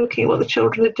looking at what the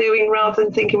children are doing, rather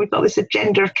than thinking we've got this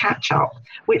agenda of catch-up,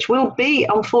 which will be,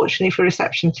 unfortunately, for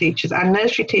reception teachers and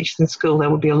nursery teachers in school.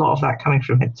 There will be a lot of that coming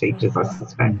from head teachers, I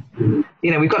suspect.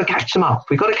 We've got to catch them up.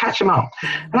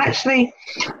 And actually,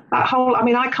 that whole,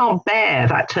 I can't bear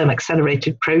that term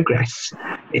accelerated progress.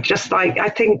 It's just I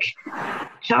think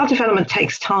child development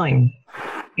takes time.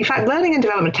 In fact, learning and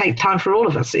development take time for all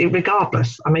of us,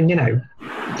 regardless.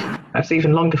 That's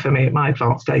even longer for me at my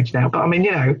advanced age now. But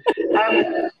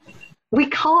we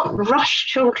can't rush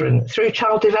children through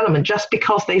child development just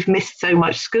because they've missed so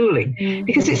much schooling,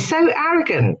 because it's so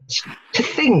arrogant to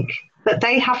think that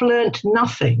they have learnt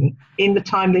nothing in the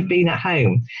time they've been at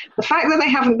home. The fact that they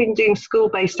haven't been doing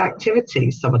school-based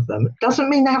activities, some of them, doesn't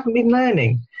mean they haven't been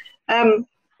learning.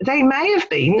 They may have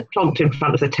been plonked in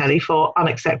front of the telly for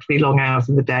unacceptably long hours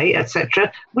in the day,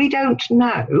 etc. We don't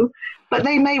know, but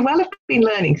they may well have been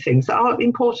learning things that are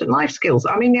important life skills.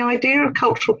 The idea of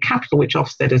cultural capital, which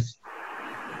Ofsted has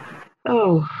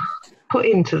put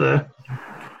into the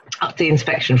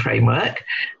inspection framework,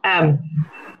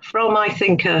 from, I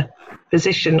think, a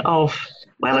position of,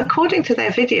 well, according to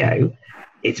their video,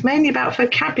 it's mainly about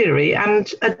vocabulary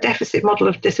and a deficit model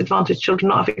of disadvantaged children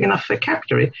not having enough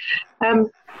vocabulary. And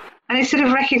instead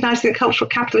of recognising that cultural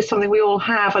capital is something we all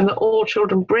have and that all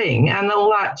children bring, and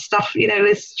all that stuff,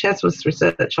 Liz Chesworth's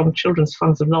research on children's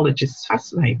funds of knowledge is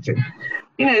fascinating.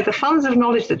 The funds of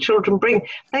knowledge that children bring,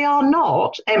 they are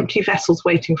not empty vessels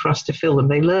waiting for us to fill them.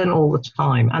 They learn all the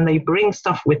time and they bring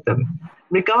stuff with them,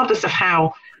 regardless of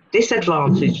how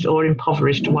disadvantaged or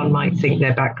impoverished one might think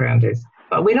their background is.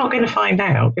 But we're not going to find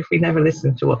out if we never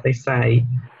listen to what they say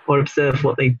or observe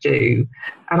what they do.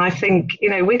 And I think,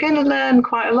 we're going to learn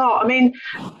quite a lot. In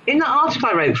the article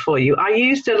I wrote for you, I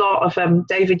used a lot of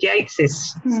David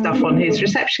Yates's stuff on his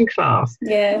reception class.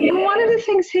 Yeah. And one of the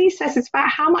things he says is about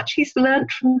how much he's learnt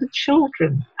from the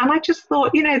children. And I just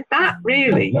thought, that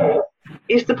really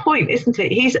is the point, isn't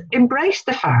it? He's embraced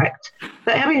the fact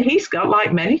that, I mean, he's got,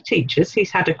 like many teachers, he's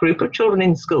had a group of children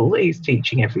in school that he's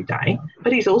teaching every day,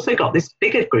 but he's also got this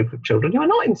bigger group of children who are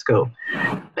not in school.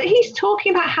 But he's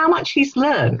talking about how much he's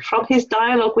learned from his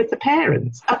dialogue with the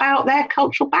parents about their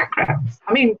cultural backgrounds.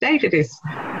 I mean, David is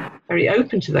very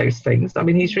open to those things. I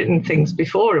mean, he's written things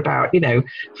before about,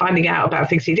 finding out about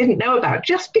things he didn't know about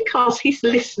just because he's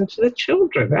listened to the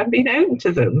children and been open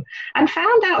to them and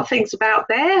found out things about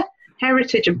their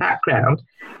heritage and background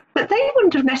that they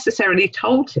wouldn't have necessarily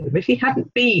told him if he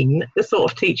hadn't been the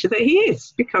sort of teacher that he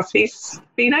is, because he's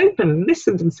been open and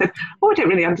listened and said, I don't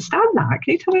really understand that.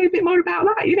 Can you tell me a bit more about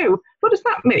that? What does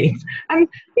that mean? And,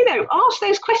 ask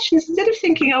those questions instead of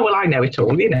thinking, oh, well, I know it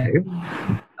all,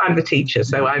 I'm the teacher,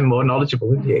 so I'm more knowledgeable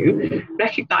than you,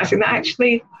 recognising that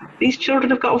actually these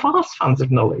children have got vast funds of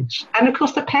knowledge. And, of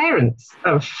course, the parents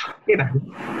have,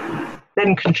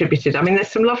 then contributed. I mean,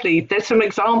 there's some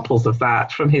examples of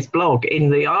that from his blog in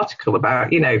the article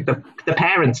about, the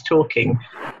parents talking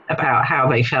about how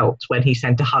they felt when he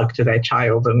sent a hug to their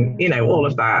child and, all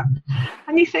of that.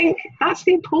 And you think, that's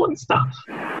the important stuff.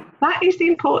 That is the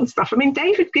important stuff. I mean,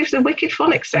 David gives a wicked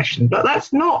phonics session, but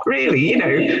that's not really,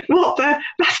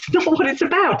 that's not what it's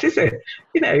about, is it?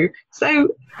 So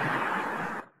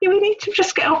we need to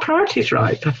just get our priorities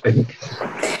right, I think.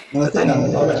 Well, I think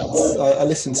I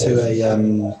listened to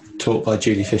a talk by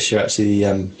Julie Fisher actually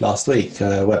last week,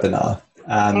 a webinar,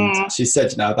 and she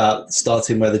said, about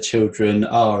starting where the children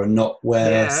are and not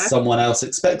where someone else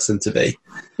expects them to be.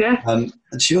 Yeah. And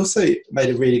she also made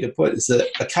a really good point, is that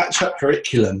a catch-up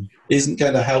curriculum isn't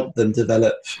going to help them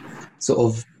develop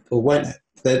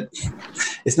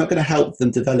it's not going to help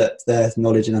them develop their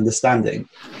knowledge and understanding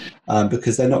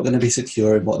because they're not going to be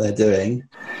secure in what they're doing.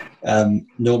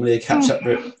 Normally a catch-up,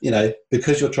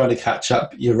 because you're trying to catch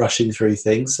up, you're rushing through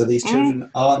things. So these children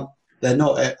they're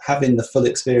not having the full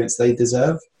experience they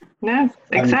deserve. No,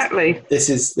 exactly. And this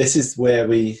is where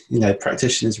we,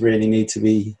 practitioners really need to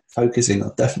be focusing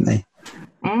on, definitely.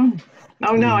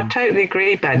 Oh, no, I totally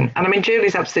agree, Ben. And I mean,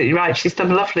 Julie's absolutely right. She's done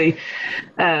lovely,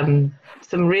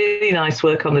 some really nice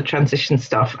work on the transition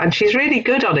stuff. And she's really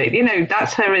good on it.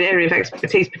 That's her area of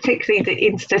expertise, particularly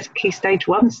the key stage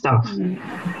 1 stuff.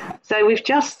 So we've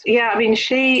just,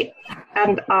 she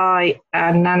and I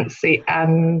and Nancy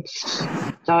and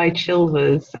Di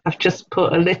Chilvers have just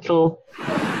put a little,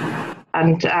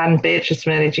 and Beatrice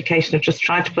from Education have just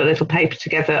tried to put a little paper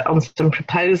together on some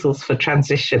proposals for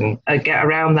transition, get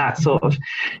around that sort of,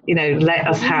 let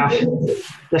us have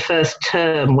the first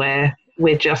term where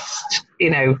we're just,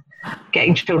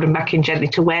 getting children back in gently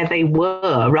to where they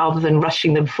were rather than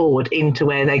rushing them forward into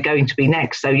where they're going to be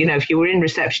next. So, if you were in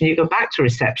reception, you go back to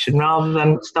reception rather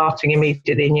than starting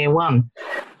immediately in year 1.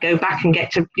 Go back and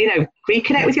get to,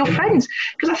 reconnect with your friends.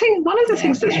 Because I think one of the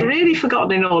things that's really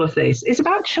forgotten in all of this is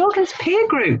about children's peer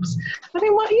groups. I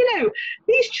mean,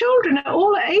 these children are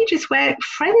all at ages where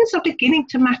friends are beginning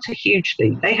to matter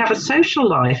hugely. They have a social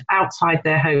life outside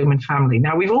their home and family.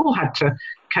 Now, we've all had to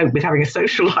cope with having a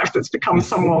social life that's become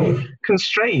somewhat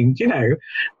constrained,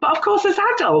 But of course, as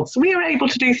adults, we are able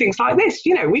to do things like this.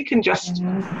 We can just,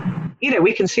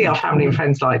 we can see our family and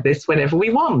friends like this whenever we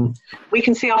want. We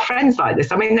can see our friends like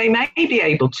this. I mean, they may be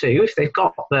able to, if they've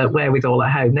got the wherewithal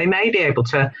at home, they may be able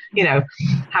to,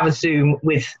 have a Zoom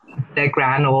with their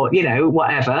gran or,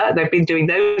 whatever. They've been doing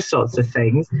those sorts of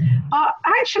things. But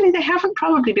actually, they haven't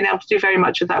probably been able to do very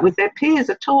much of that with their peers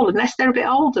at all, unless they're a bit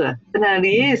older than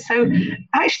early years. So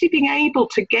actually being able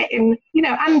to get in,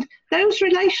 and those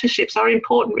relationships are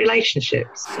important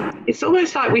relationships. It's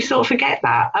almost like we sort of forget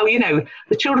that. Oh,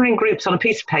 the children in groups on a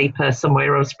piece of paper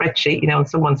somewhere or a spreadsheet, on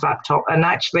someone's laptop. And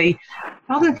actually,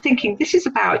 rather than thinking this is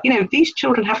about, these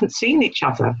children haven't seen each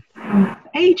other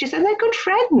ages and they're good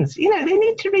friends. They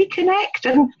need to reconnect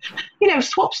and,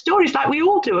 swap stories like we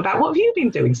all do about what have you been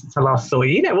doing since I last saw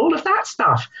you, all of that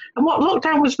stuff and what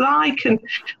lockdown was like and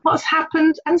what's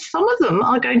happened. And some of them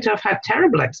are going to have had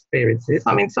terrible experiences.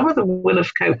 I mean, some of them will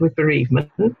have coped with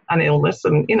bereavement and illness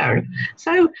and,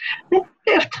 so a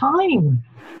bit of time.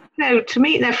 To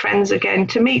meet their friends again,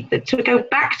 to go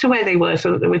back to where they were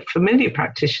so that they were familiar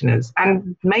practitioners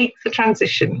and make the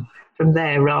transition from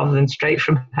there rather than straight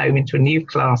from home into a new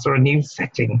class or a new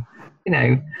setting,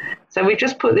 So we've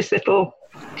just put this little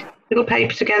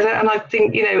paper together, and I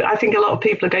think a lot of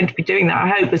people are going to be doing that. I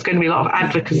hope there's going to be a lot of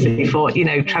advocacy for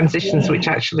transitions which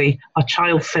actually are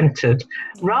child-centred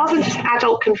rather than just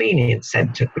adult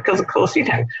convenience-centred, because of course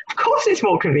it's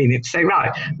more convenient to say,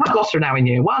 right, that lot are now in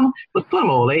year 1, we'll put them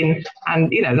all in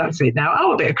and that's it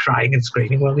now. A bit of crying and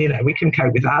screaming, well, we can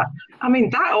cope with that. I mean,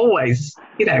 that always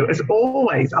has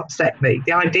always upset me,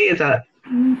 the idea that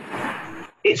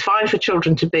it's fine for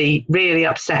children to be really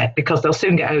upset because they'll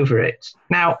soon get over it.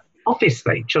 Now,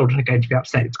 obviously, children are going to be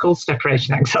upset. It's called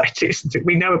separation anxiety, isn't it?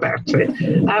 We know about it.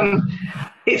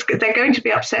 They're going to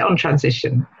be upset on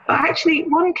transition. But actually,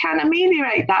 one can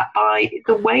ameliorate that by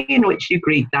the way in which you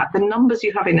greet that, the numbers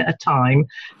you have in at a time,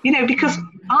 because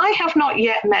I have not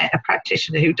yet met a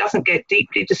practitioner who doesn't get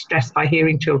deeply distressed by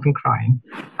hearing children crying.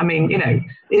 I mean,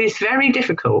 it is very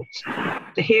difficult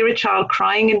to hear a child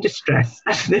crying in distress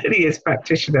as an early years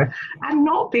practitioner and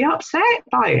not be upset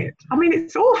by it. I mean,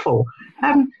 it's awful.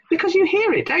 Because you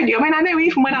hear it, don't you? I mean, I know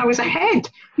even when I was a head,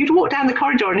 you'd walk down the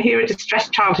corridor and hear a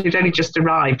distressed child who'd only just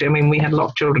arrived. I mean, we had a lot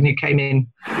of children who came in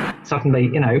suddenly,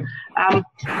 and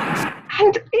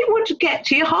it would get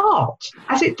to your heart,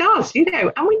 as it does,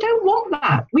 and we don't want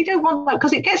that. We don't want that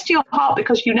because it gets to your heart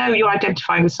because you're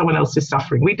identifying with someone else's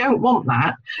suffering. We don't want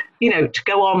that, to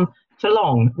go on for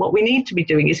long. What we need to be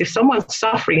doing is if someone's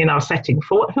suffering in our setting,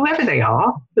 for whoever they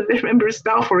are, whether they're a member of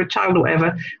staff or a child or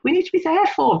whatever, we need to be there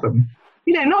for them.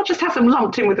 Not just have them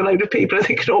lumped in with a load of people and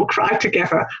they can all cry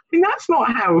together. I mean, that's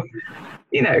not how,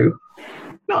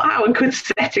 not how a good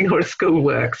setting or a school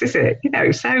works, is it?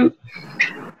 So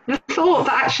the thought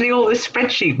that actually all this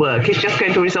spreadsheet work is just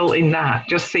going to result in that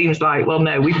just seems like, well,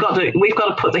 no, we've got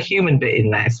to put the human bit in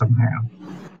there somehow.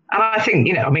 And I think,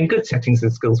 good settings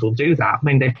and schools will do that. I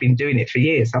mean, they've been doing it for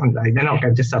years, haven't they? They're not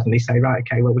going to suddenly say, right,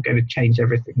 okay, well, we're going to change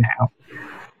everything now.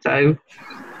 So,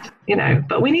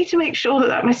 but we need to make sure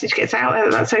that message gets out there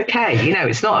that that's okay.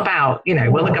 It's not about,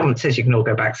 well, the government says you can all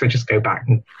go back, so just go back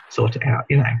and sort it out,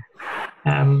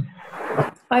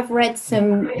 I've read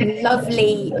some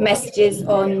lovely messages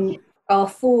on our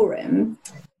forum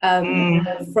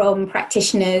from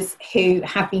practitioners who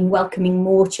have been welcoming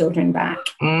more children back.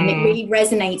 And it really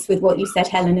resonates with what you said,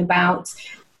 Helen, about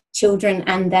children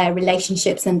and their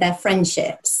relationships and their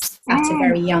friendships at a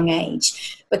very young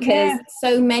age, because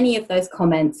so many of those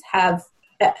comments have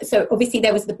so obviously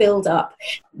there was the build-up.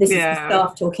 This is the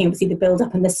staff talking, obviously the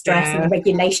build-up and the stress and the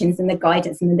regulations and the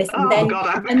guidance and the this and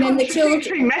then the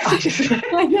children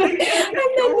I know. And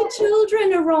then the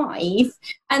children arrive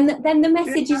and then the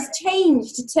message is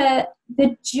changed to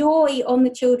the joy on the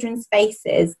children's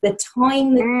faces, the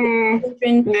time that the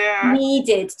children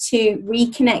needed to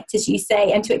reconnect, as you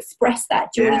say, and to express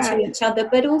that joy to each other.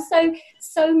 But also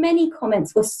so many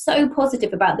comments were so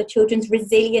positive about the children's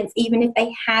resilience, even if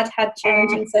they had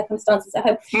challenging circumstances at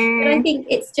home. But I think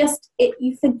it's just,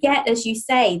 you forget, as you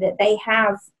say, that they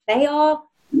are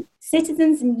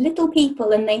citizens and little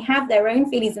people, and they have their own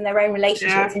feelings and their own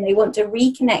relationships, and they want to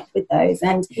reconnect with those.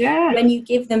 And when you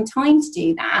give them time to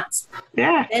do that,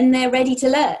 then they're ready to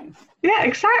learn. Yeah,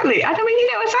 exactly. And I mean,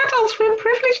 as adults, we're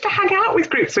privileged to hang out with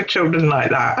groups of children like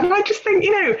that. And I just think,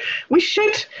 we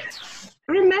should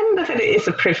remember that it is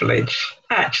a privilege,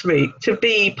 actually, to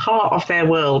be part of their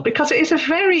world, because it is a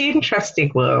very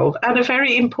interesting world and a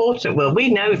very important world. We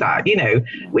know that, we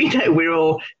know we're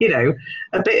all,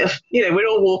 a bit of, we're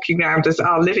all walking around as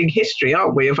our living history,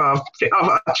 aren't we, of our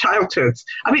childhoods.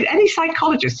 I mean, any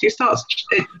psychologist who starts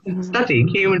studying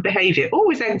human behaviour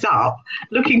always ends up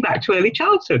looking back to early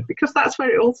childhood, because that's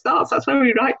where it all starts. That's where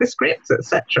we write the scripts,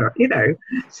 etc.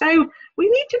 So we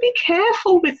need to be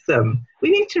careful with them. We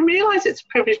need to realise it's a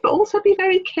privilege, but also be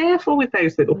very careful with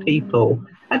those little people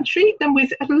and treat them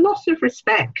with a lot of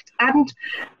respect and,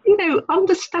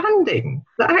 understanding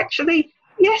that actually,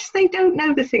 yes, they don't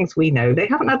know the things we know. They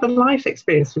haven't had the life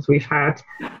experiences we've had,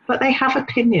 but they have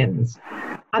opinions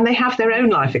and they have their own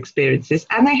life experiences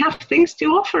and they have things to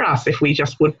offer us if we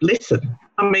just would listen.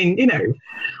 I mean,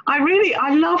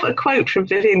 I love a quote from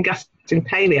Vivian Gustin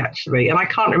Paley, actually, and I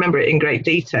can't remember it in great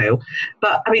detail,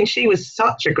 but I mean, she was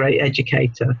such a great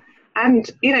educator.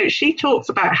 And, she talks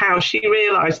about how she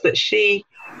realised that she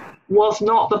was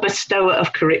not the bestower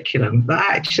of curriculum, that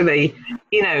actually,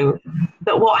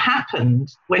 that what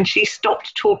happened when she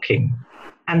stopped talking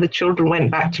and the children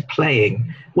went back to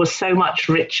playing was so much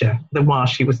richer than while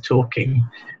she was talking.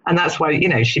 And that's why,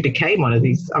 she became one of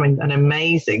these, an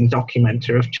amazing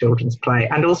documenter of children's play,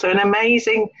 and also an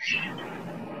amazing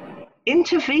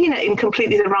intervener in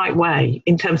completely the right way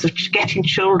in terms of getting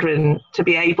children to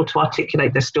be able to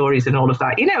articulate their stories and all of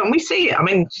that, and we see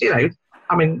it.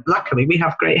 Luckily we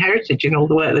have great heritage in all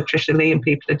the work that Tricia Lee and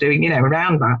people are doing,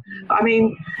 around that. But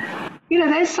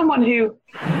there's someone who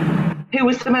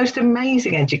was the most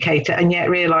amazing educator and yet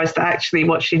realised that actually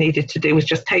what she needed to do was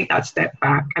just take that step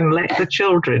back and let the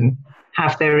children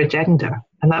have their agenda.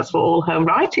 And that's what all her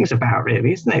writing's about,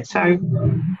 really, isn't it? So,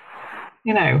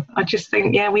 I just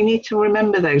think, we need to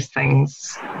remember those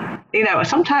things.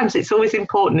 Sometimes it's always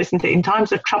important, isn't it, in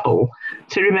times of trouble,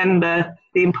 to remember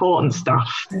the important stuff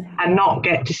and not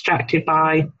get distracted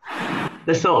by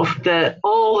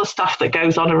all the stuff that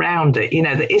goes on around it,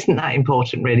 that isn't that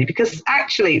important really, because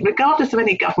actually, regardless of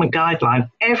any government guideline,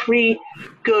 every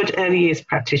good early years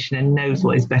practitioner knows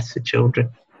what is best for children.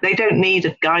 They don't need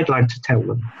a guideline to tell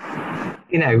them.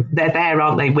 They're there,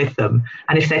 aren't they, with them?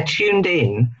 And if they're tuned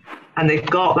in and they've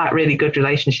got that really good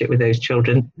relationship with those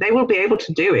children, they will be able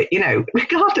to do it,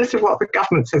 regardless of what the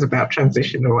government says about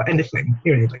transition or anything,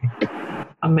 really.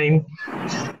 I mean,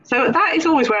 so that is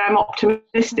always where I'm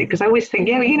optimistic, because I always think,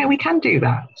 we can do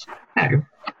that.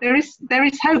 There is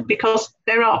hope, because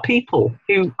there are people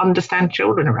who understand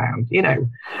children around,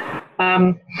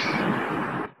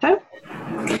 So,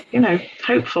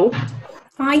 hopeful.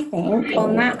 I think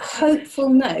on that hopeful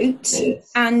note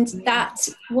and that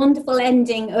wonderful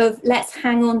ending of let's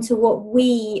hang on to what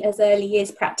we as early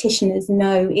years practitioners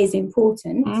know is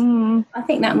important, I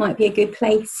think that might be a good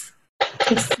place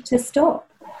to stop.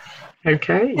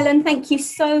 Okay. Helen, thank you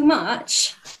so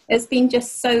much. It's been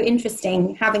just so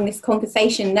interesting having this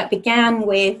conversation that began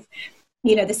with,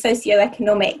 the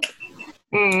socioeconomic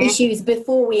issues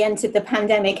before we entered the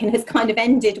pandemic, and has kind of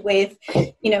ended with,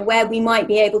 where we might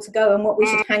be able to go and what we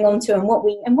should hang on to and what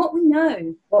we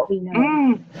know.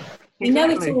 We know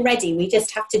it already. We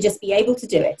just have to be able to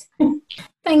do it.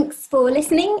 Thanks for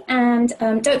listening, and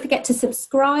don't forget to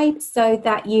subscribe so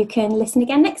that you can listen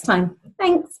again next time.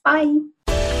 Thanks. Bye.